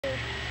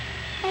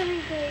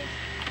Every day.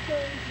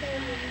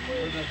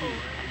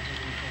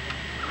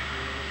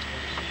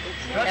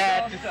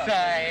 At the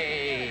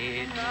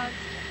site,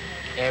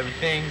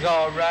 everything's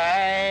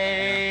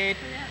alright.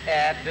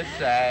 At the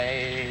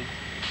site.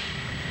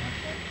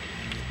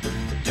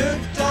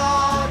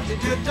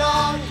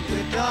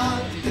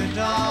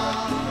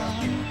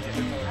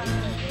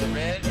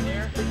 Red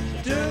here.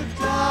 Joey,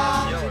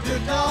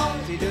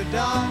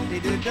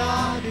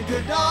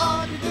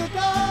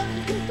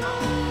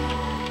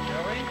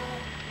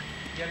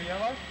 get a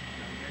yellow?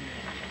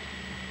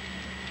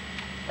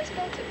 Let's go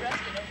to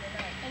rest it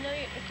overnight. I know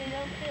if they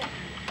don't fit.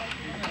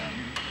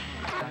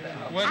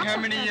 What? How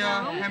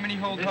many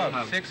hold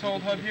hubs? 6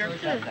 hold hub here?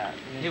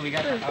 Here we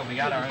got our own thing.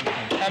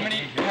 How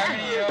many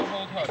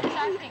hold hubs?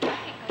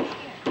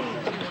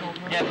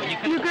 Yeah, but you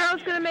could. You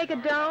girls gonna make a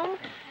dome?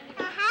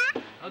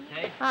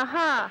 Okay.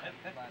 Aha.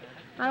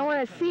 I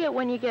want to see it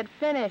when you get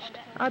finished.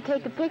 I'll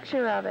take a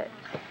picture of it.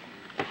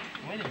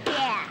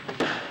 Yeah.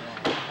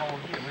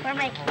 We're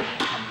making a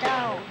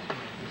dome.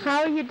 How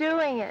are you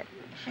doing it?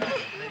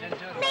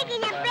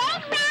 Making a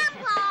big round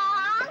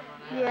ball.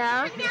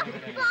 Yeah. And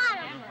the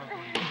bottom.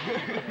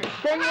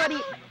 Then what do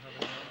you...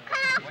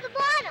 Cut off the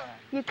bottom.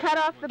 You cut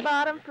off the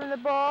bottom from the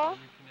ball?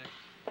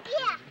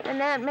 Yeah.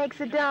 And that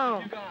makes a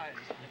dome?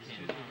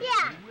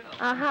 Yeah.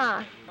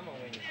 Uh-huh.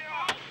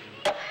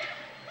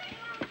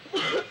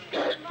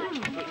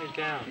 Putting it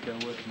down.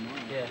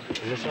 Yeah. Is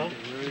this all?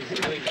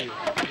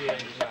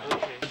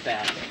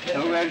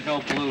 No red,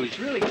 no blue. It's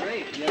really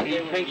great. Any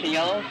pinks and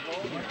yellows?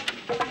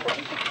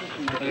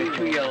 There's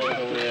 2 yellows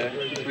over there,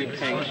 3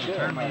 pinks.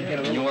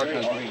 New York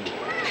on green.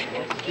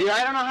 Yeah,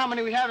 I don't know how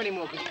many we have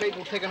anymore because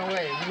people taken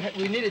away.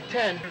 We needed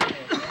 10.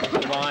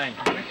 Fine.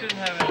 We shouldn't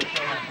have any.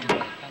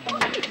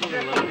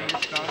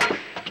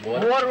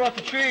 Water off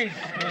the trees.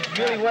 It was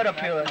really wet up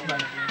here last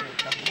night.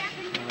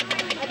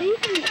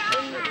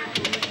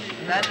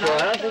 Well,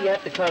 I don't think you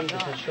have to come to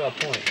a short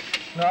point.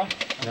 No?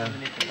 No.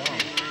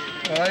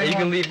 You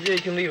can leave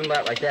them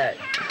out like that.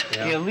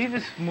 Yeah, leave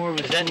us more of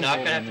a... Is that not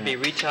going to have to be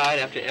retied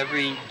after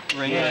every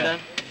ring is done?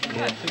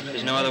 Yeah.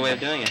 There's no other way of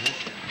doing it.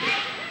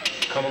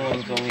 Come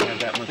alongs only have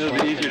that much. It'll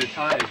be easier to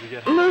tie as we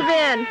get... Move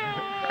in.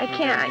 I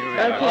can't.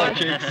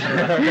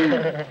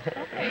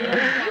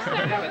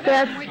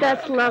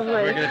 That's lovely.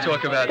 We're going to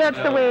talk about... That's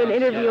the way an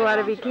interview ought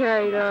to be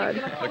carried on.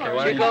 Okay,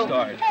 why don't you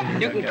start?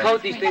 You can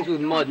coat these things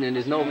with mud and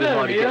there's no real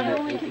hard to get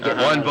it.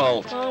 One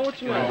bolt.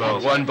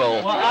 One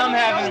bolt. Well, I'm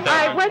having... All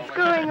right, what's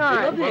going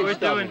on? What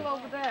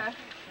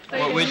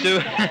we're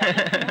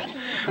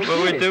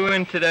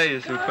doing today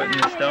is we're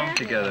putting this dome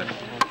together.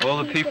 All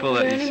the people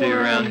that you see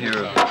around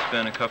here have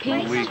spent a couple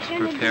of weeks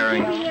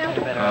preparing,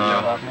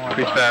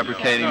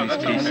 prefabricating these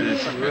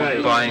pieces,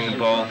 buying the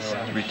bolts,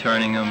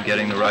 returning them,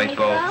 getting the right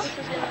bolts,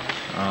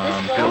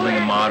 building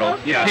a model.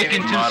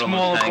 Picking two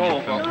small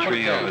bolts from the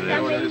tree over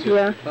there.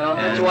 Yeah.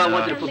 That's why I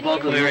wanted to put both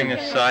of them. Clearing a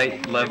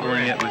site,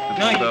 leveling it with the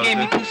bulldozer. No, you gave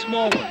me 2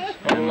 small ones.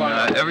 And,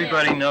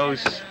 everybody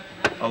knows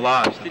a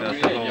lot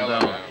about the whole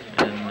dome.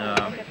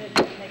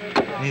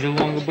 Need a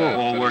longer bolt.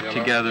 All work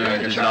together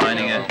in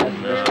designing it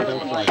and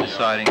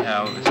deciding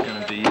how it was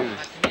going to be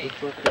used.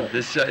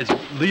 This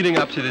leading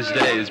up to this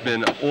day has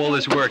been all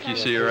this work you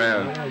see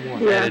around.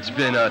 And it's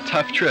been a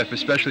tough trip,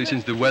 especially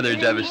since the weather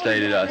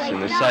devastated us and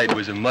the site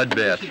was a mud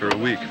bath for a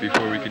week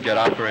before we could get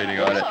operating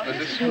on it. Well,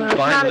 it's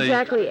not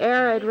exactly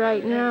arid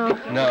right now.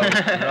 No,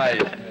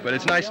 right. But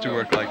it's nice to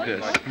work like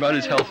this. Mud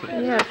is healthy.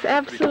 Yes,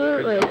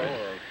 absolutely.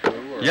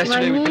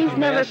 Yesterday My we knees put the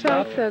never mast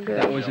felt up. so good.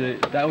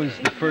 That was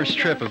the first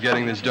trip of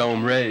getting this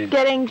dome raised.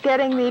 Getting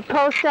the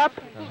post up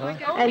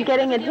and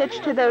getting it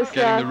hitched to those...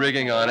 Getting the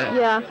rigging on it.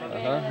 Yeah.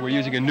 We're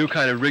using a new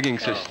kind of rigging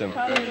system,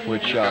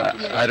 which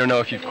I don't know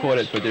if you've caught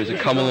it, but there's a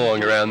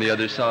come-along around the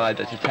other side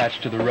that's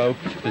attached to the rope.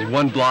 There's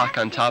one block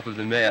on top of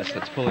the mast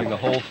that's pulling the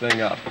whole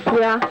thing up.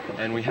 Yeah.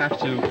 And we have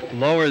to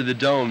lower the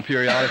dome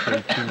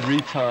periodically to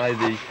retie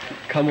the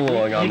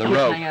come-along on the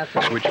rope,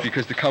 which,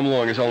 because the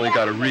come-along has only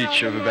got a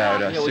reach of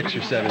about 6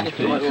 or 7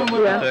 feet.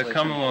 Yeah. The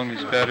come-along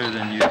is better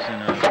than using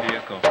a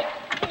vehicle,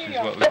 which is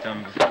what we've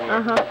done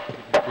before.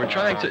 We're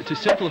trying to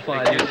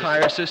simplify the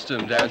entire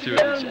system down to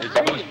its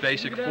most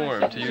basic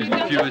form, to use the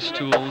fewest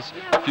tools,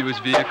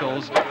 fewest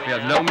vehicles. We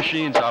have no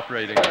machines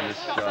operating on this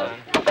system.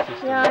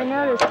 Yeah, I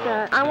noticed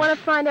that. I want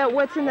to find out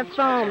what's in the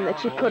foam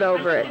that you put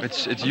over it.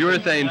 It's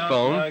urethane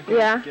foam.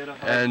 Yeah.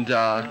 And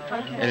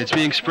it's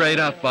being sprayed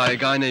up by a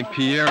guy named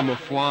Pierre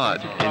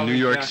Maufoid in New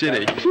York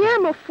City. Pierre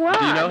Maufoid?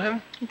 Do you know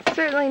him?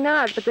 Certainly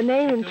not, but the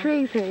name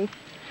intrigues me.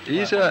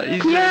 He's Pierre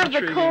an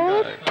the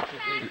Cold? guy.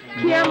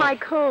 Pierre my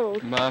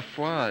Cold.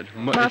 Maufoid.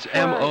 It's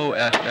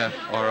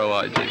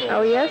M-O-F-F-R-O-I-D.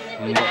 Oh, yes?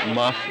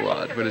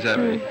 Maufoid. What does that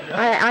mean?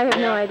 I have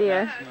no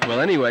idea. Well,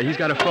 anyway, he's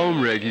got a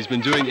foam rig. He's been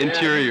doing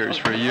interiors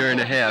for a year and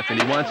a half,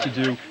 and he wants to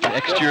do an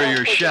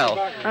exterior shell.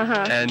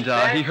 And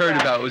he heard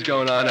about what was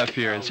going on up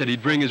here and said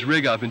he'd bring his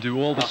rig up and do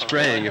all the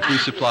spraying if we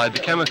supplied the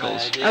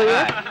chemicals. Oh,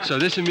 yeah? So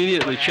this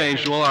immediately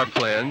changed all our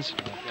plans.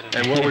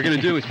 And what we're going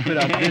to do is put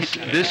up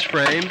this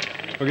frame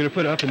We're going to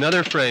put up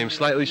another frame,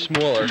 slightly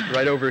smaller,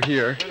 right over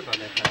here.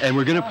 And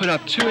we're going to put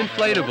up 2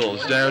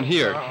 inflatables down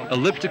here,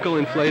 elliptical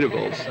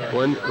inflatables.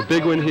 One, a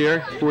big one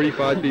here,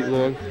 45 feet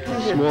long,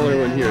 smaller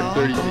one here,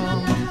 30 feet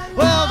long.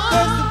 Well,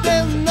 first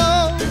they'll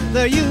know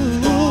the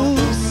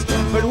use,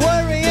 but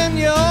worrying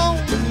you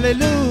only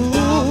lose.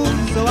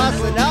 So I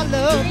said, I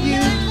love you,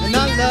 and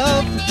I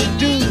love what you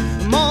do.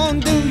 Come on,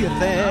 do your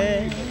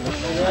thing.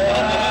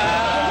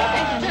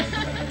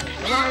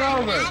 Come on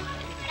over.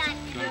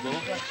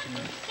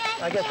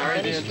 I guess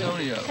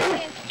Antonio.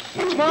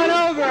 Come on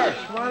over.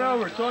 Come on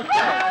over. Talk to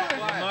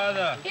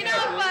Mother. You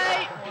don't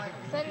fight.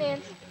 Send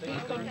Nancy.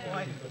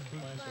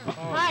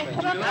 Hi,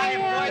 come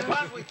up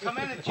here. We come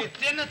in at your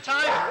dinner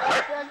time.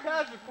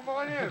 Fantastic. Come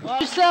on in.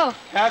 Yourself.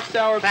 Half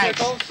sour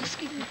pickles.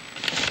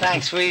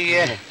 Thanks. What are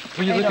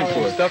you looking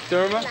for? Stuffed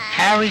Derma?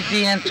 Harry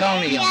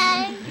D'Antonio.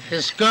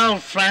 His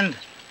girlfriend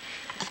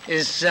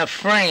is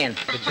Fran.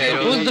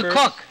 Who's the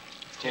cook?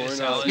 He's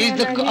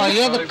the cook. Oh,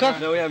 you're the cook?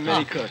 No, we have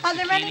many cooks. Are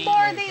there any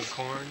more of these?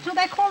 Do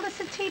they call this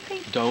a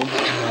teepee? Dome.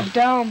 A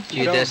dome.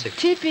 Geodesic.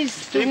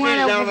 Teepee's the Keep one it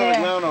down over on the there.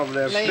 ground over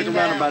there. Stick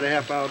around about a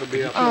half hour to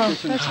be up. Oh,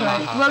 that's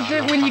right. Well,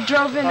 when you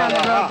drove in on the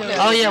road, there was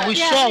Oh, yeah, we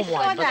saw we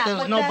one, but that, there's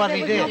but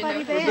nobody there.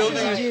 Nobody there.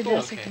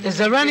 Geodesic. Is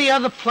there any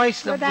other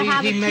place that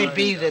he may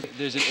be that...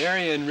 There's an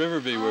area in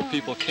Riverby where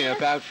people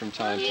camp out from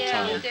time to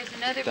time. There's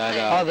another That,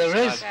 place. Oh, there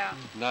is?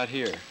 Not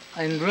here.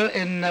 In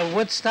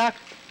Woodstock?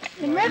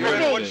 In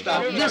Riverby.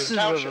 This is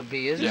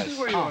Riverby, isn't Yes. it? This is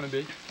where you want to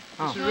be.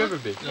 This is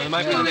Riverby. There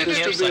might be another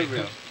campsite,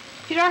 though.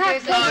 You don't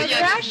have to Oh, go to yeah,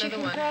 crash. there's You another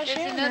can one. crash There's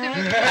here. another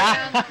one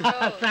down the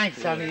road.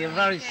 Thanks, honey. You're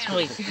very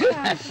sweet.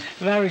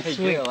 Very Hey,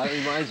 sweet. Gail, that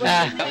reminds me.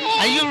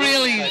 Are you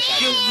really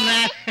shooting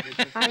that?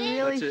 I'm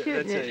really That's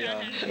shooting it.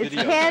 a It's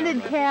video.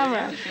 candid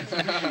camera.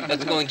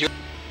 That's going to...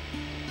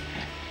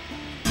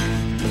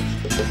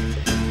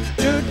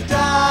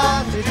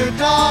 Do-da,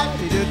 do-da,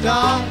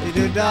 do-da,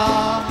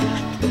 do-da.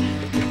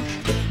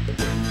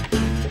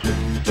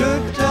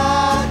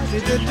 Do-da,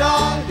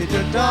 do-da,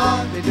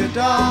 do-da,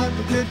 do-da,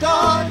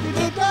 do-da,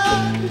 do-da,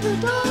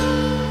 do-da.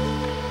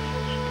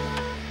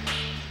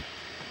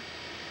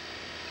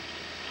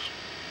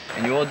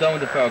 And you're all done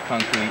with the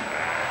ferro-concrete.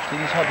 See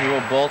these hubs are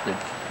all bolted.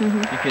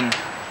 You can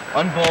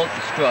unbolt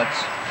the struts,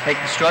 take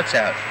the struts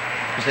out,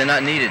 because they're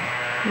not needed.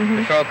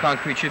 The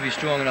ferro-concrete should be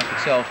strong enough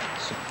itself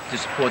to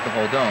support the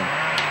whole dome.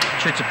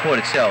 It should support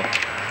itself,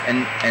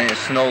 and it's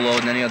snow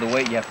load and any other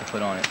weight you have to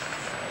put on it.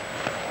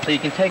 So you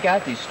can take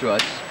out these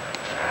struts,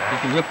 you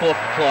can rip off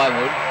the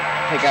plywood,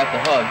 take out the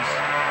hubs,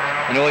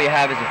 and all you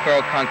have is a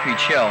ferro-concrete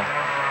shell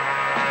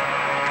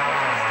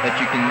that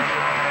you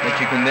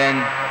can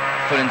then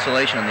put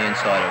insulation on the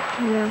inside of.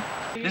 Yeah.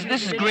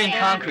 This is green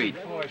concrete,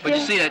 but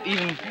you see that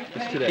even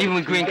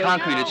with green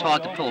concrete, it's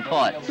hard to pull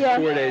apart. Yeah.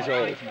 4 days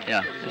old.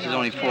 Yeah, this is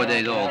only 4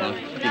 days old. I'll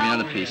give you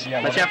another piece.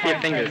 Watch out for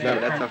your fingers, though.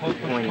 That's a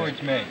point.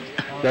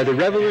 Now the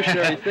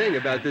revolutionary thing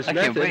about this I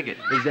can't break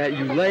method it. is that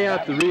you lay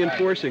out the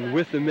reinforcing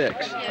with the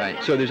mix.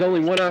 Right. So there's only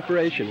one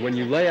operation. When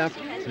you lay out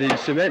the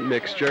cement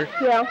mixture,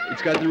 Yeah.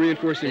 it's got the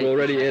reinforcing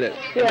already in it.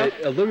 Yeah. And it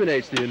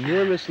eliminates the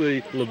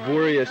enormously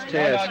laborious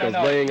task of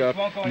laying up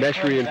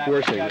mesh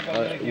reinforcing,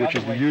 which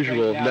is the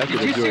usual method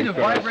of doing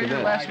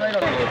ferro-cement.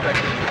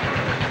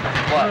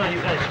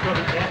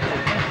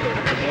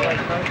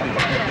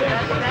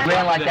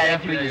 Ran like that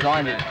after we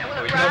designed it.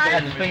 He must have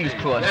had his fingers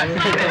crossed. What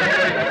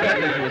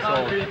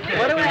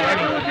do we have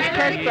with this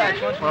test batch?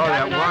 Oh,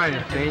 that wine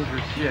is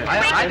dangerous shit. I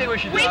think we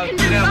should We can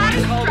do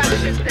body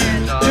structures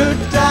then.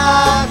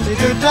 Do-da,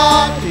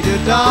 do-da,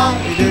 do-da,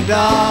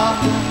 do-da.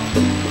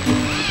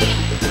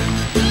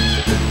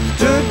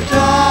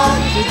 Do-da,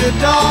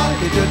 do-da,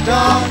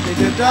 do-da,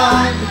 do-da,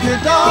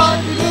 do-da,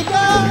 do-da,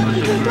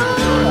 do-da.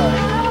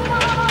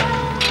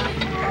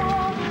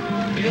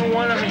 You don't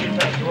want them in your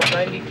tank. You want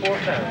 94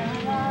 pounds.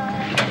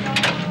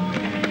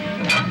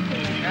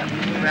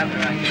 I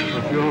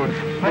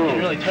can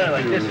really turn it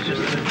like this. It's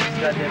just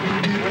goddamn.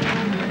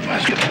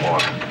 Let's get more.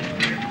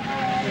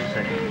 Wait a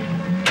second.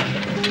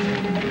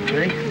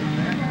 Ready?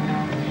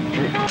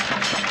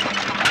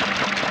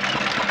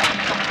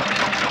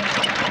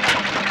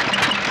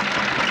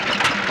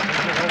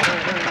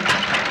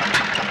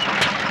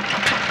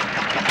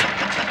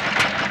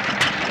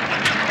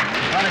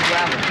 On a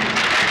gravel.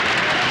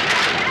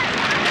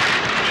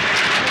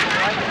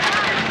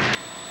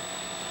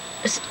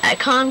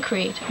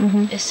 Concrete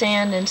is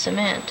sand and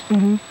cement.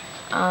 And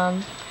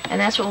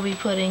that's what we'll be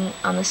putting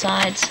on the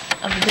sides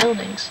of the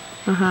buildings.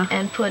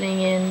 And putting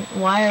in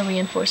wire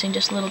reinforcing,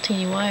 just little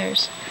teeny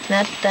wires.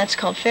 And that's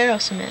called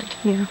ferro-cement.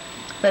 Yeah.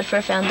 But for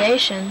a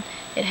foundation,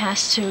 it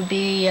has to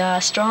be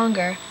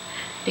stronger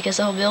because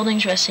the whole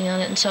building's resting on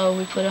it, and so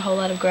we put a whole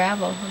lot of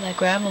gravel, in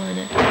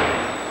it.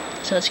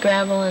 So it's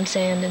gravel and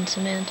sand and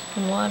cement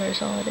and water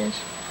is all it is.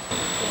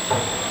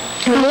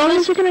 How long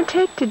is it going to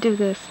take to do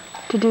this?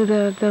 To do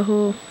the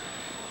whole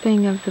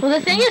thing of the... Well,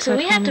 the thing is that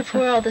we have to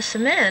platform pour all the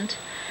cement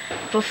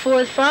before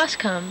the frost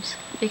comes,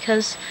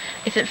 because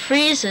if it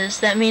freezes,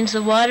 that means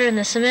the water in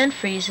the cement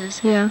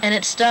freezes, Yeah. and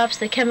it stops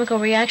the chemical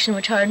reaction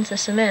which hardens the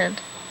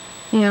cement.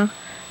 Yeah.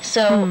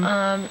 So,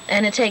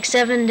 and it takes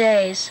 7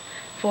 days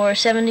for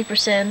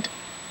 70%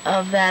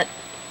 of that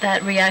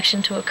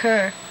reaction to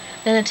occur.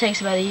 Then it takes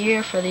about a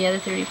year for the other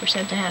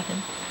 30% to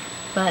happen.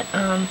 But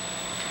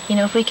you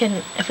know, if we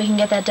can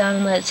get that done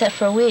and let it set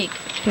for a week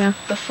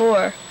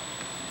before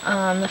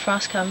the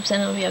frost comes,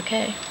 then it'll be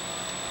okay.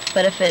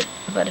 But if it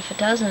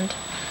doesn't,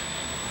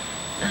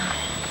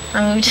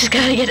 I mean, we just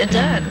gotta get it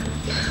done.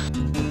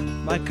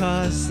 My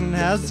cousin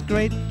has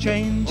great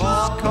changes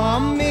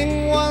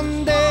coming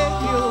one day.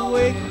 He'll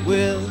wake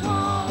with